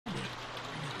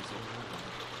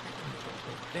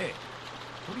Dad,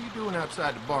 what are you doing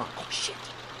outside the barn? Oh, shit.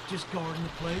 Just guarding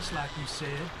the place like you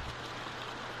said.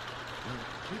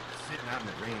 Quit sitting out in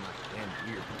the rain like a damn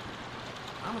deer.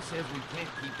 Mama says we can't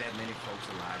keep that many folks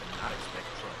alive and not expect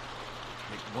trouble.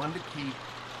 Pick one to keep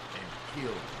and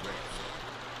kill the rest.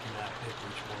 Can I pick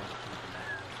which one to keep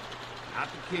alive? Not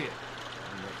the kid.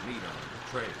 Unless meat on the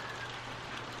trade.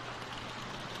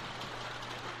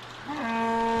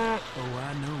 Oh,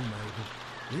 I know, Mabel.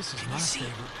 This is my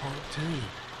favorite part, too.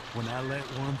 When I let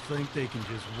one think they can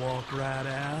just walk right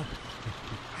out.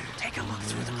 Take a look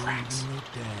through the cracks.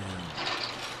 Look down.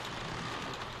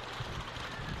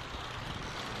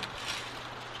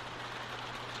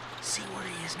 See where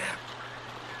he is now.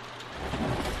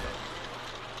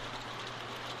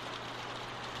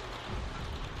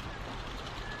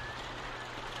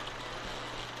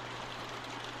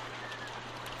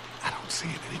 I don't see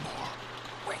it anymore.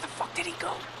 Where the fuck did he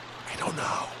go? I don't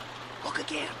know. Look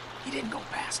again. He didn't go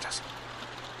past us.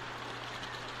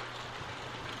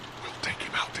 We'll take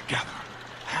him out together.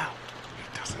 How?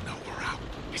 He doesn't know we're out.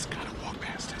 He's gotta walk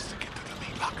past us to get to the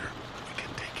meat locker. We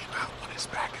can take him out when his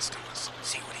back is to us.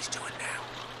 See what he's doing now.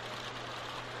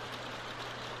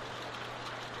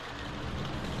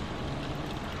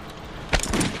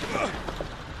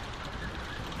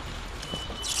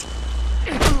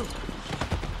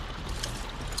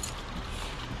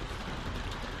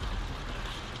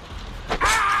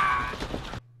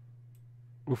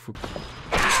 Ufuk.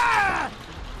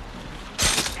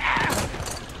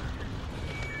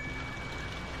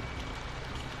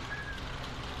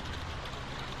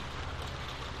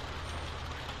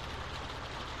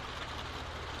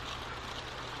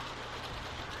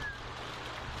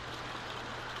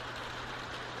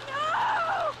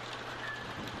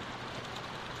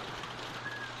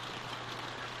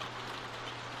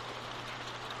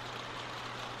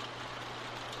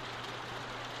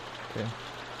 Okay.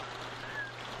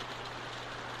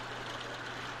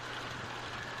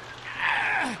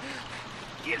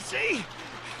 You see?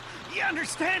 You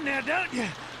understand now, don't you?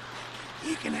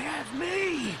 You can have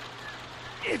me.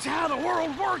 It's how the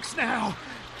world works now.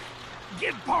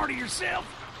 Give part of yourself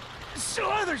so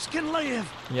others can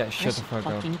live. Yeah, shut the fuck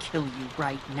up. fucking kill you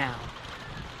right now.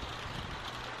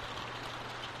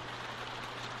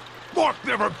 Mark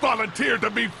never volunteered to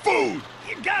be food!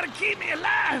 You gotta keep me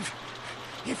alive.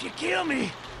 If you kill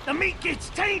me, the meat gets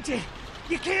tainted.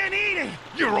 You can't eat it.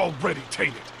 You're already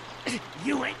tainted.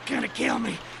 You ain't gonna kill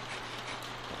me.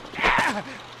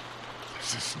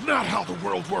 This is not how the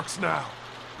world works now.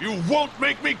 You won't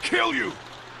make me kill you!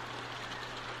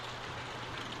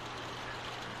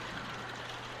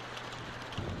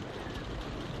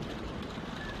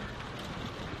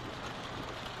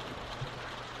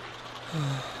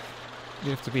 We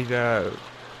have to be the...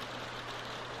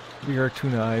 We are too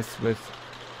nice with...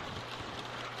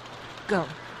 Go.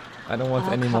 I don't want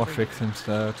I'll any more cover you. victims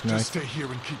tonight. Just stay here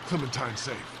and keep Clementine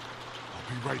safe.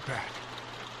 I'll be right back.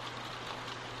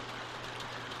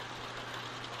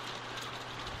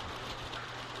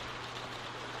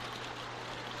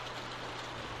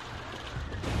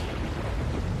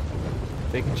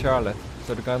 Taking Charlotte.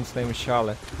 So the gun's name is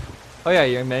Charlotte. Oh yeah,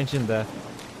 you mentioned that.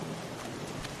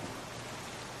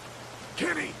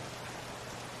 Kenny!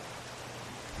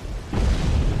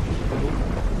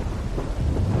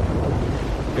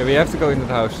 Okay, we have to go into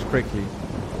the house quickly.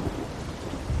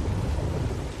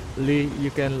 Lee,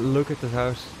 you can look at the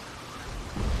house.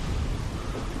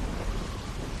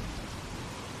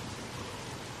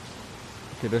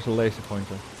 Okay, there's a laser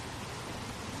pointer.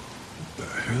 The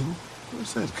hell?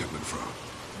 Where's that coming from?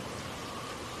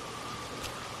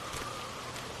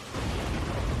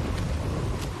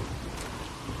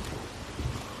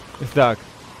 It's Doug.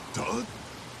 Doug?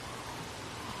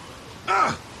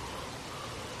 Ah!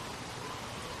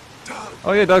 Doug!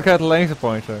 Oh yeah, Doug had a laser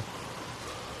pointer.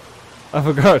 I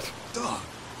forgot. Doug!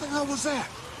 What the hell was that?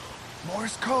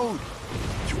 Morse code.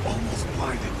 You almost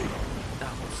blinded me.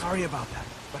 Oh, sorry about that,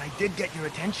 but I did get your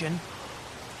attention.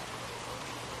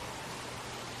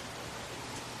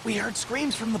 We heard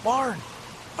screams from the barn.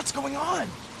 What's going on?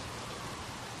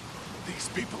 These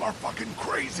people are fucking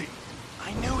crazy.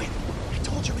 I knew it. I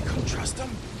told you we couldn't trust them.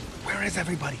 Where is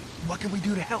everybody? What can we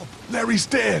do to help? Larry's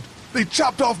dead. They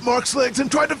chopped off Mark's legs and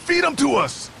tried to feed him to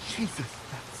us. Jesus,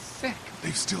 that's sick.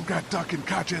 They've still got Duck and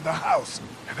Katja in the house,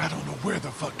 and I don't know where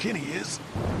the fuck Kenny is.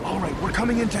 All right, we're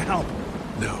coming in to help.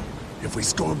 No. If we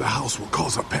storm the house, we'll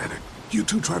cause a panic. You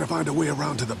two try to find a way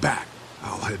around to the back.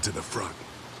 I'll head to the front.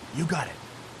 You got it.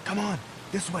 Come on,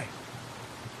 this way.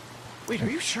 Wait, are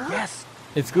you sure? Yes.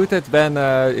 It's good that Ben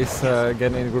is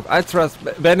getting in the group. I trust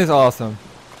Ben is awesome.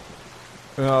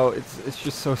 You know, it's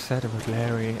just so sad about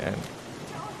Larry and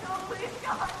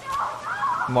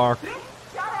Mark. Bitch,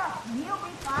 shut up. and You'll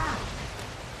be fine.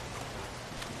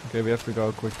 Okay, we have to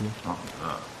go quickly.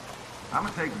 I'm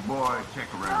gonna take the boy and check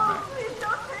around back. Please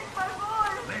don't take my boy.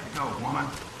 Let go, woman.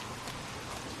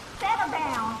 Settle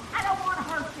down. I don't want to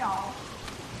hurt y'all.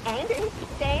 Andy?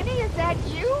 Danny, is that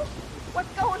you?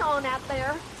 What's going on out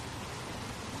there?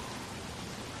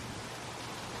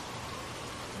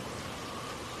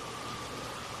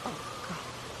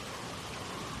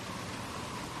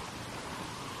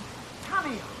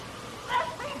 Come here.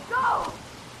 Let me go.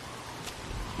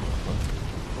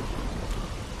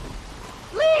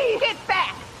 Lee, get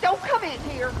back! Don't come in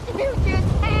here. You just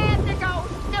had to go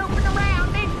snooping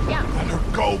around, didn't you? Let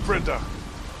her go, Brenda.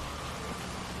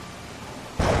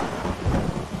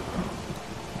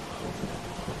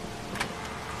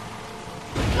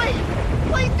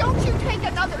 Please don't you take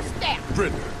another step.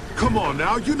 Brenda, come on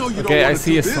now. You know you don't Okay, I want to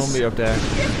see do a this. zombie up there.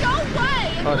 Just go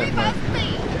away and Oh, leave never us mind.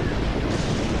 be.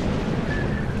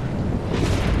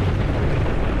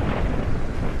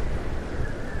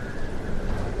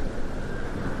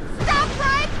 Stop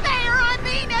right there, I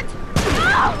mean it!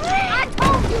 Oh, I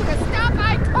told you to stop,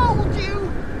 I told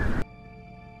you!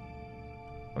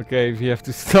 Okay, we have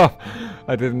to stop.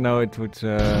 I didn't know it would. You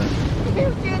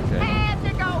just had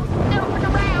to go snooping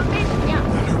around, didn't you?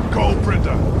 Let her go,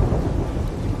 Brenda.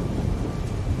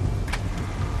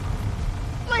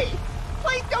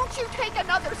 Please don't you take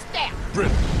another step.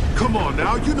 Brenda, come on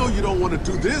now. You know you don't want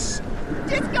to do this.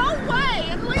 Just go away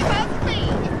and leave us be.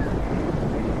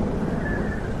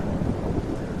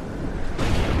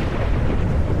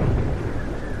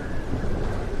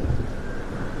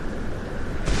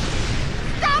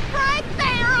 Stop right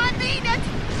there, I mean it.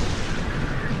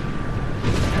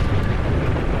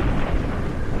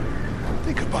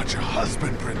 Think about your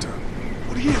husband, Brenda.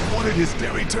 What he had wanted his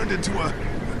dairy turned into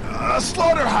a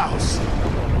slaughterhouse.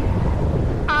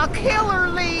 I'll kill her,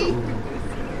 Lee.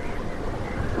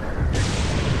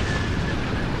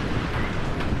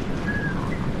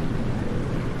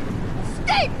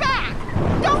 Stay back!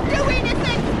 Don't do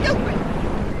anything stupid!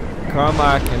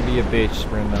 Karma can be a bitch,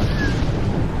 Brenda.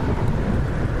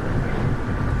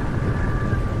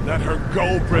 Let her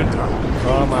go, Brenda.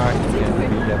 Karma can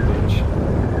be a bitch.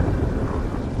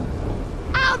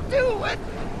 I'll do it!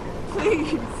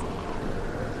 Please.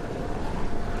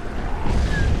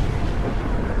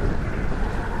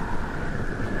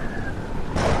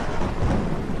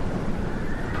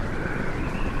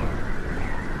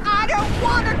 I don't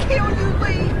want to kill you,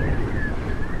 Lee!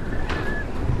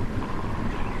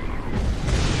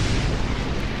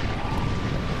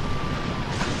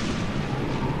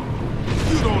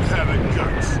 You don't have it,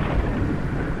 guts.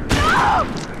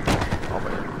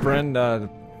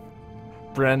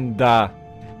 Brenda.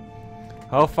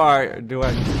 How far do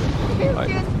I need to You go?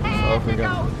 just It's had over to again.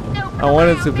 go snooping I want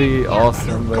it around, to be didn't you?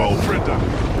 awesome, but Go, Brenda.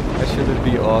 I shouldn't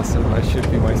be awesome. I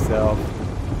should be myself.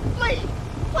 Lee,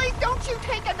 please don't you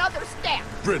take another step.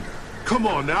 Brenda, come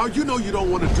on now. You know you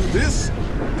don't want to do this.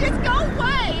 Just go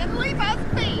away and leave us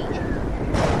be.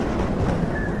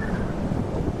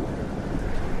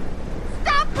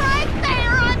 Stop right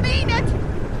there, I mean it.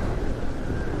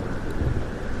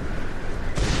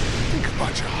 Think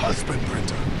about your husband,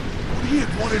 Brenda. What he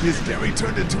had wanted his dairy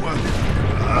turned into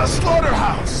a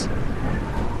slaughterhouse.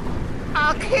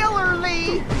 I'll kill her,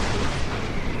 Lee.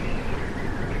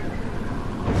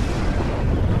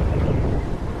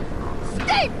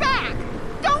 Stay back!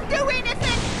 Don't do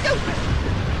anything stupid!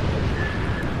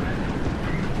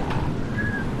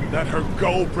 Let her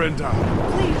go, Brenda.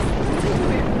 Please, listen to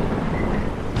him.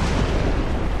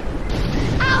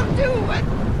 I'll do it!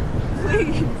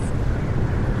 Please.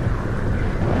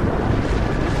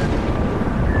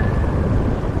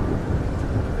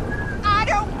 I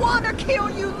don't want to kill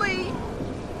you, Lee!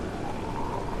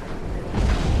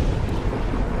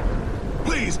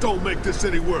 Please don't make this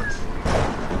any worse.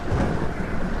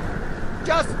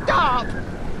 Just stop!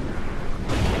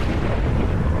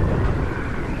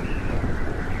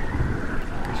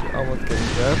 She's almost getting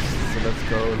grabbed, so let's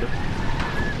go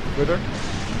with her.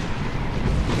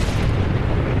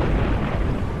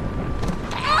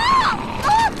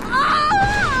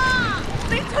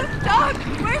 They took Doug.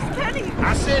 Where's Kenny?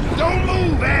 I said don't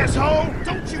move, asshole!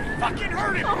 Don't you fucking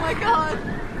hurt him! Oh my God.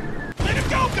 Let him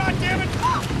go, goddammit!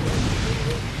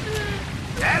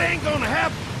 That ain't gonna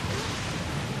happen!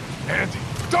 Andy,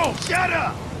 don't. Shut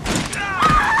up!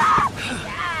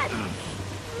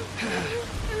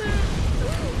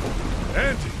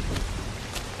 Andy.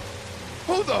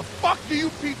 Who the fuck do you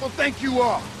people think you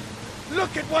are?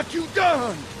 Look at what you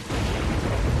done!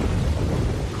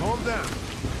 Calm down.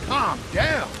 Calm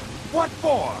down. What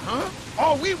for, huh?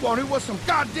 All we wanted was some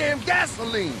goddamn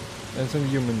gasoline. And some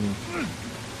human meat.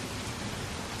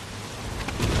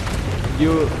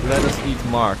 you let us eat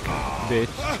Mark, bitch.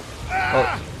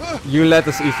 Oh, you let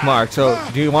us eat Mark, so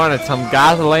do you wanted some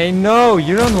gasoline? No,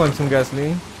 you don't want some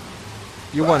gasoline.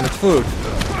 You wanted food.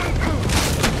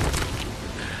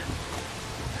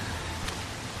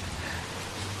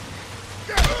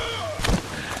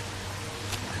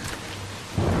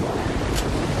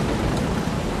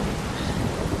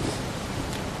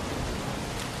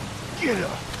 Get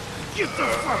up! Get the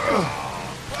fuck up!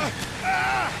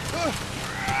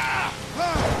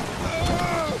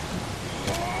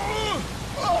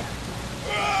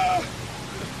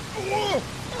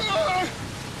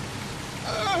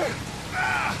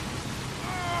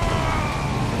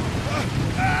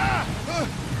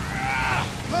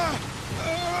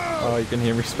 Oh, you can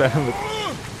hear me spam it.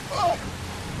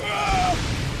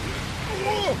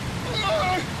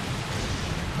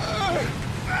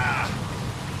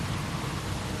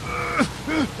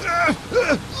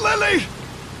 Lily!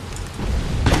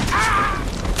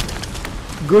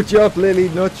 Good job, Lily,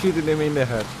 not shooting him in the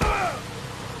head.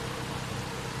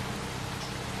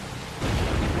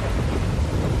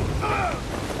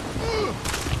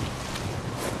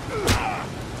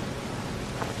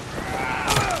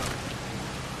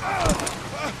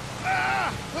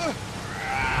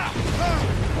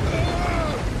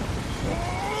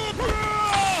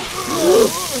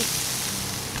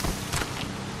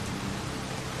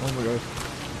 Oh my god.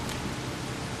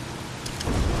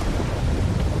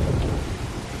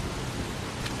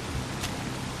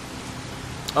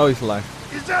 Oh, he's alive.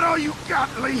 Is that all you got,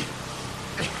 Lee?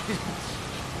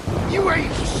 You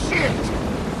ain't shit!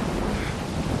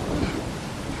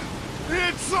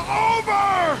 It's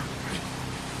over!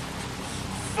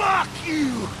 Fuck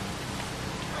you!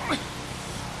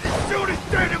 As soon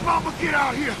as Dad and Mama get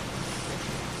out here,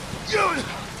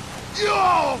 you're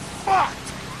all fucked!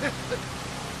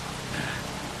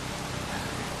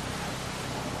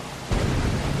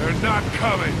 They're not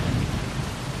coming.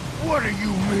 What do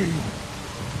you mean?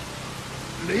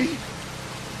 Lee?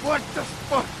 What the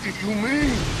fuck do you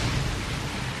mean?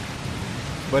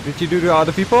 What did you do to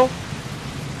other people?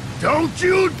 Don't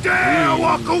you dare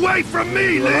walk away from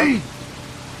me, Lee!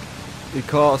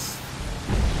 Because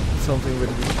something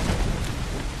with me.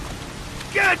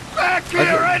 Get back here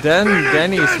Okay, and then finish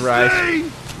Danny's this right.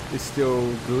 thing! It's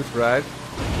still good, right?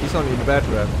 He's only the bad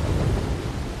rep.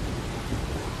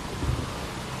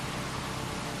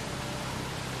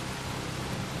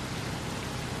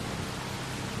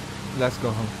 Let's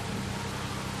go home.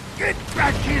 Get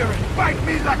back here and fight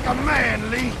me like a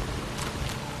man, Lee!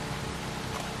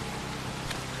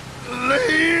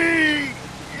 Lee!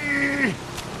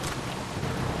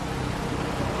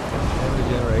 And the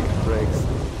generator breaks.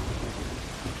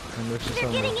 And there's just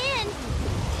They're getting in.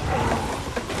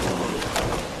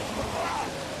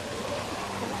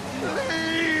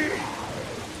 Lee!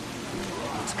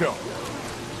 Let's go.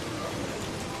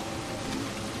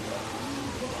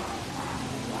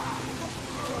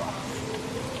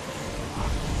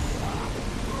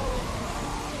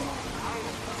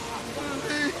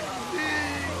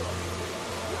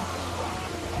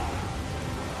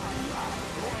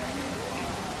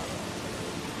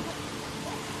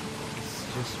 It's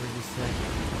just really sad.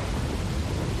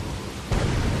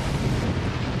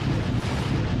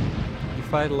 You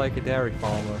fight like a dairy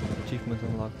farmer. Achievement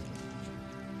unlocked.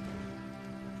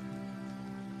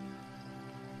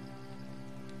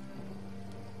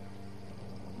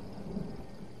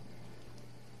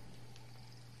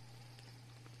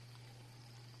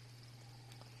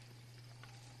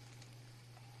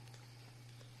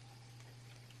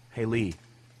 Hey Lee,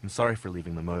 I'm sorry for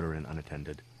leaving the motor inn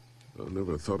unattended. I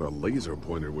never thought a laser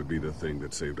pointer would be the thing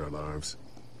that saved our lives.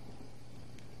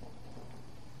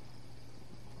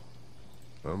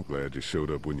 I'm glad you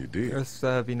showed up when you did. Just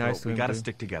be nice Well, to we him gotta too.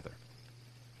 stick together.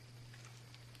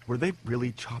 Were they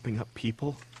really chopping up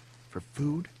people for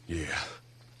food? Yeah,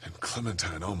 and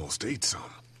Clementine almost ate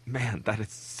some. Man, that is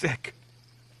sick.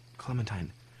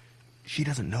 Clementine, she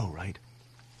doesn't know, right?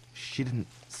 She didn't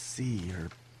see or...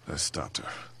 I stopped her.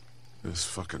 This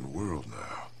fucking world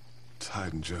now. It's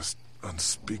hiding just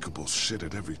unspeakable shit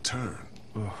at every turn.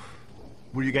 Ugh.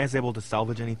 Were you guys able to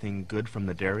salvage anything good from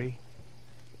the dairy?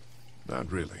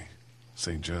 Not really.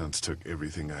 St. John's took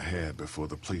everything I had before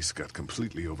the place got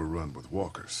completely overrun with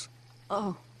walkers.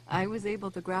 Oh, I was able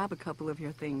to grab a couple of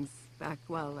your things back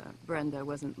while Brenda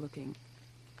wasn't looking.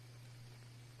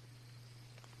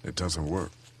 It doesn't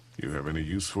work. You have any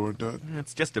use for it, Doug?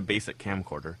 It's just a basic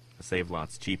camcorder, a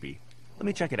Save-Lots cheapie. Let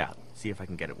me check it out, see if I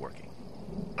can get it working.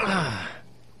 How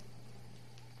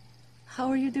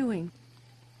are you doing?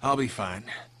 I'll be fine.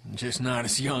 Just not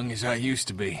as young as I used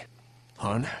to be.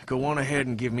 Hon, go on ahead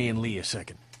and give me and Lee a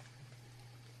second.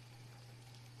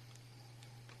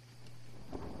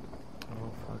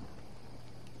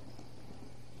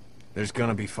 There's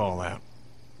gonna be fallout.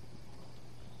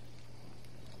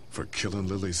 For killing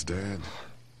Lily's dad?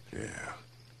 Yeah,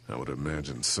 I would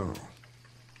imagine so.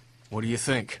 What do you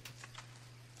think?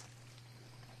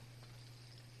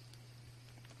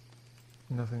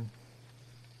 Nothing.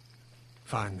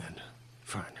 Fine then.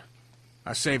 Fine.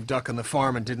 I saved Duck on the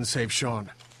farm and didn't save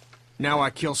Sean. Now I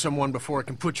kill someone before it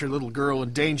can put your little girl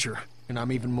in danger, and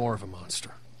I'm even more of a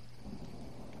monster.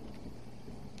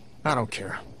 I don't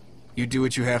care. You do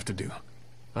what you have to do.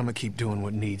 I'm gonna keep doing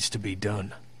what needs to be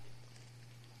done.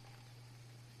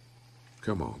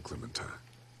 Come on, Clementine.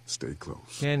 Stay close.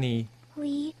 Kenny.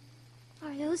 Lee,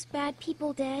 are those bad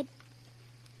people dead?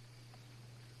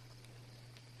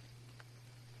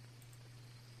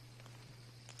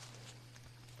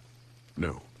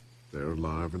 No, they're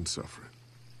alive and suffering.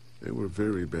 They were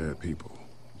very bad people,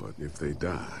 but if they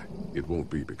die, it won't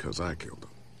be because I killed them.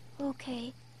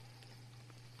 Okay.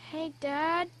 Hey,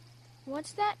 Dad,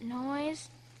 what's that noise?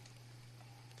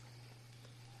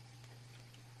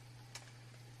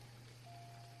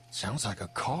 Sounds like a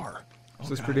car.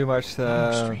 So it's pretty much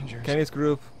Kenny's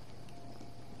group,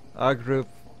 our group,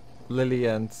 Lily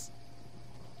and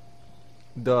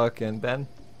Doc and Ben.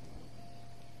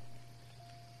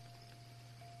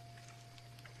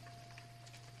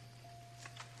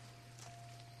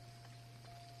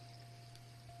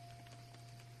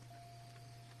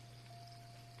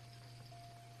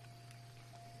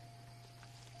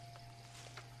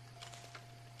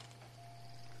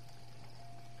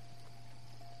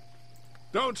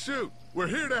 Don't shoot! We're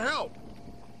here to help!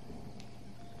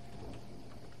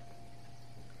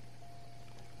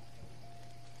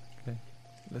 Okay,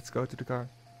 let's go to the car.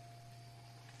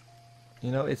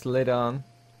 You know, it's lit on.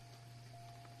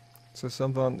 So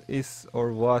someone is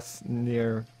or was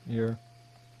near here.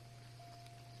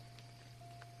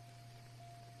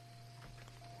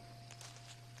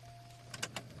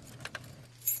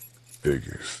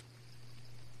 Figures.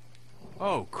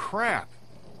 Oh, crap.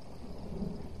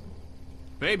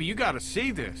 Baby, you gotta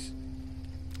see this.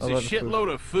 It's a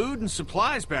shitload of food and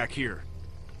supplies back here.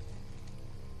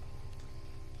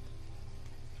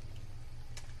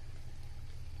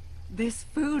 This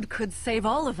food could save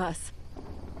all of us.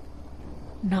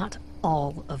 Not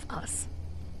all of us.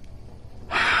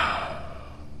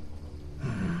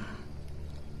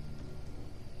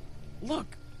 Look,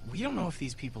 we don't know if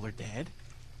these people are dead.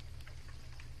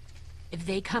 If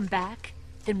they come back,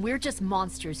 then we're just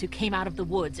monsters who came out of the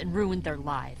woods and ruined their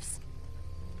lives.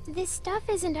 This stuff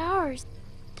isn't ours.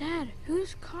 Dad,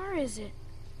 whose car is it?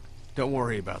 Don't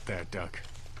worry about that, Duck.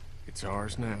 It's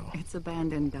ours now. It's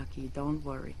abandoned, Ducky. Don't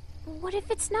worry. What if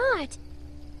it's not?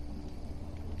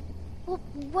 Well,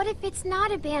 what if it's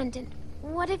not abandoned?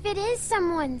 What if it is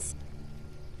someone's?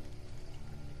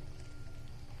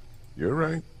 You're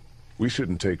right. We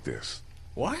shouldn't take this.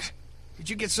 What? Did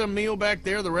you get some meal back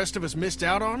there the rest of us missed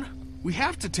out on? We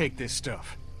have to take this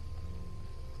stuff.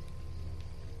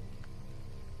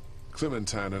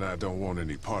 Clementine and I don't want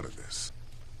any part of this.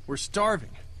 We're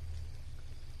starving.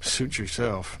 Suit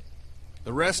yourself.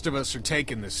 The rest of us are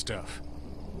taking this stuff.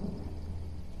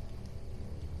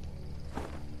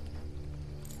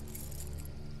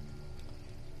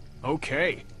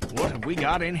 Okay, what have we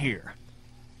got in here?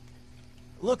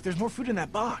 Look, there's more food in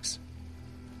that box.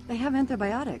 They have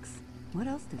antibiotics. What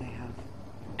else do they have?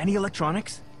 Any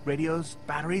electronics? Radios?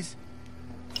 Batteries?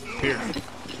 Here.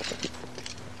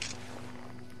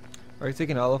 Are you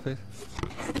taking all of it?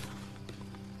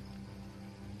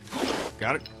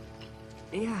 Got it?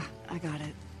 Yeah, I got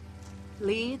it.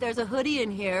 Lee, there's a hoodie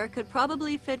in here. Could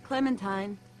probably fit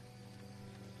Clementine.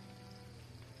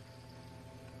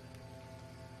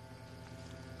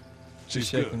 She's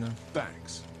shaking good. now.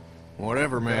 Thanks.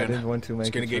 Whatever, Yeah, man. I didn't want to make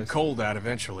it's gonna a get choice. cold out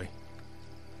eventually.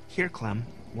 Here, Clem.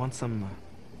 Want some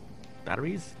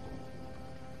batteries?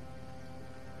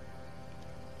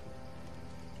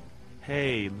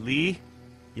 Hey, Lee.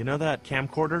 You know that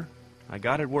camcorder? I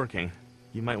got it working.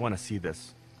 You might want to see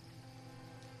this.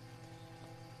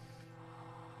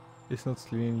 It's not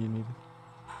clean, you need it.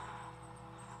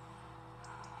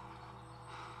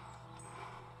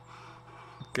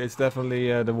 Okay, it's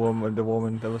definitely the woman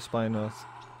that was spying us.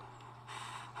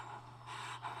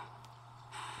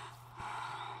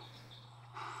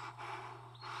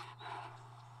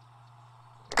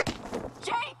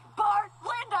 Jake, Bart,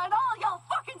 Linda, and all y'all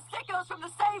fucking sickos from the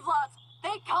Save Lots.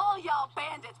 They call y'all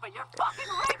bandits, but you're fucking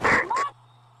rapists, what?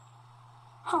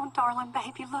 Oh, darling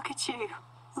baby, look at you.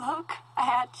 Look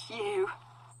at you.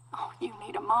 Oh, you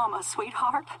need a mama,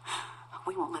 sweetheart.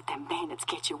 We won't let them bandits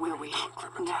get you, will we?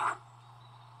 No.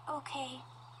 Okay,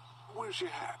 Where's your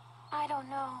hat? I don't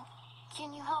know.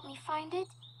 Can you help me find it?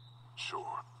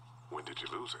 Sure. When did you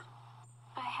lose it?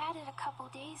 I had it a couple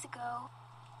days ago.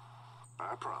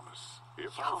 I promise.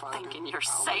 If I Y'all find thinking it, you're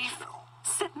I'll safe? let you know.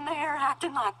 Sitting there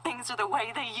acting like things are the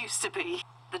way they used to be.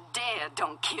 The dead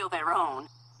don't kill their own.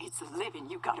 It's the living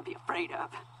you gotta be afraid of.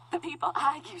 The people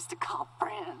I used to call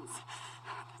friends.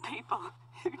 The people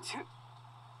who do...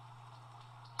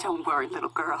 Don't worry, little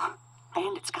girl.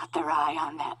 Bandits got their eye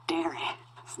on that dairy.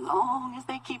 As long as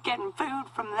they keep getting food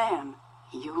from them,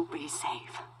 you'll be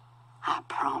safe. I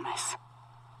promise.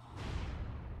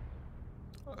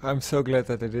 I'm so glad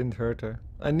that I didn't hurt her.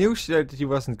 I knew that she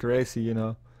wasn't crazy, you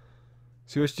know.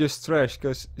 She was just trash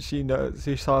because she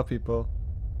saw people.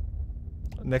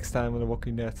 Next time on The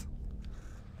Walking Dead.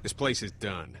 This place is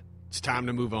done. It's time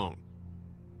to move on.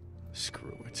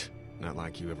 Screw it. Not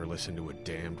like you ever listen to a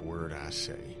damned word I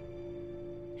say.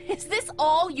 Is this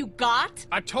all you got?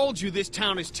 I told you this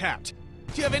town is tapped.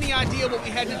 Do you have any idea what we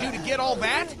had to do to get all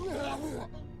that?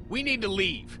 We need to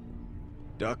leave.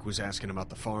 Duck was asking about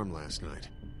the farm last night.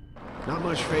 Not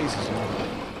much phases in it.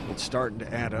 It's starting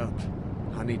to add up.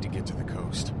 I need to get to the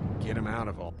coast. Get him out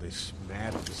of all this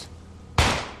madness.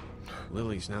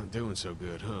 Lily's not doing so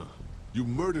good, huh? You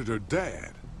murdered her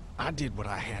dad. I did what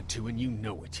I had to, and you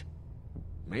know it.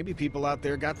 Maybe people out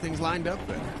there got things lined up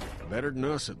better. Better than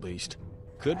us, at least.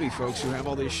 Could be folks who have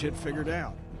all this shit figured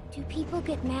out. Do people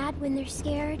get mad when they're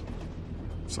scared?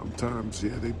 Sometimes,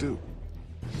 yeah, they do.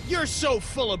 You're so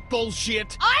full of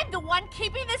bullshit! I'm the one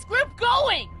keeping this group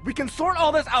going! We can sort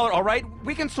all this out, all right?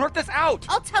 We can sort this out!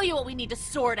 I'll tell you what we need to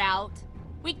sort out.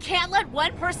 We can't let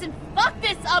one person fuck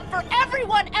this up for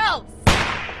everyone else!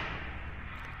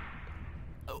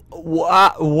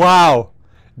 Wow!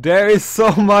 There is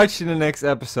so much in the next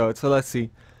episode. So let's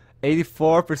see.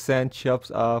 84%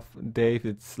 chops off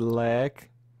David's leg.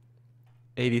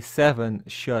 87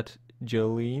 shot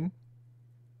Jolene.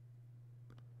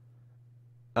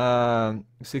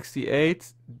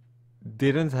 68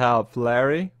 didn't help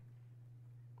Larry.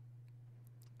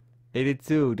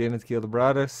 82 didn't kill the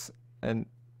brothers. And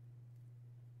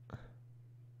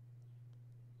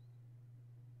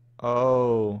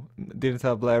oh, didn't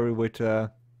help Larry with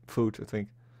food, I think.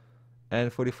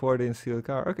 And 44 didn't steal the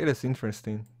car. Okay, that's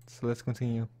interesting. So let's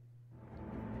continue.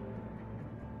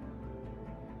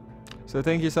 So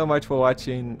thank you so much for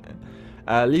watching.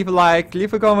 Leave a like,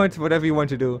 leave a comment, whatever you want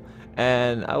to do.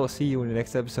 And I will see you in the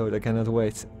next episode. I cannot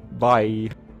wait. Bye.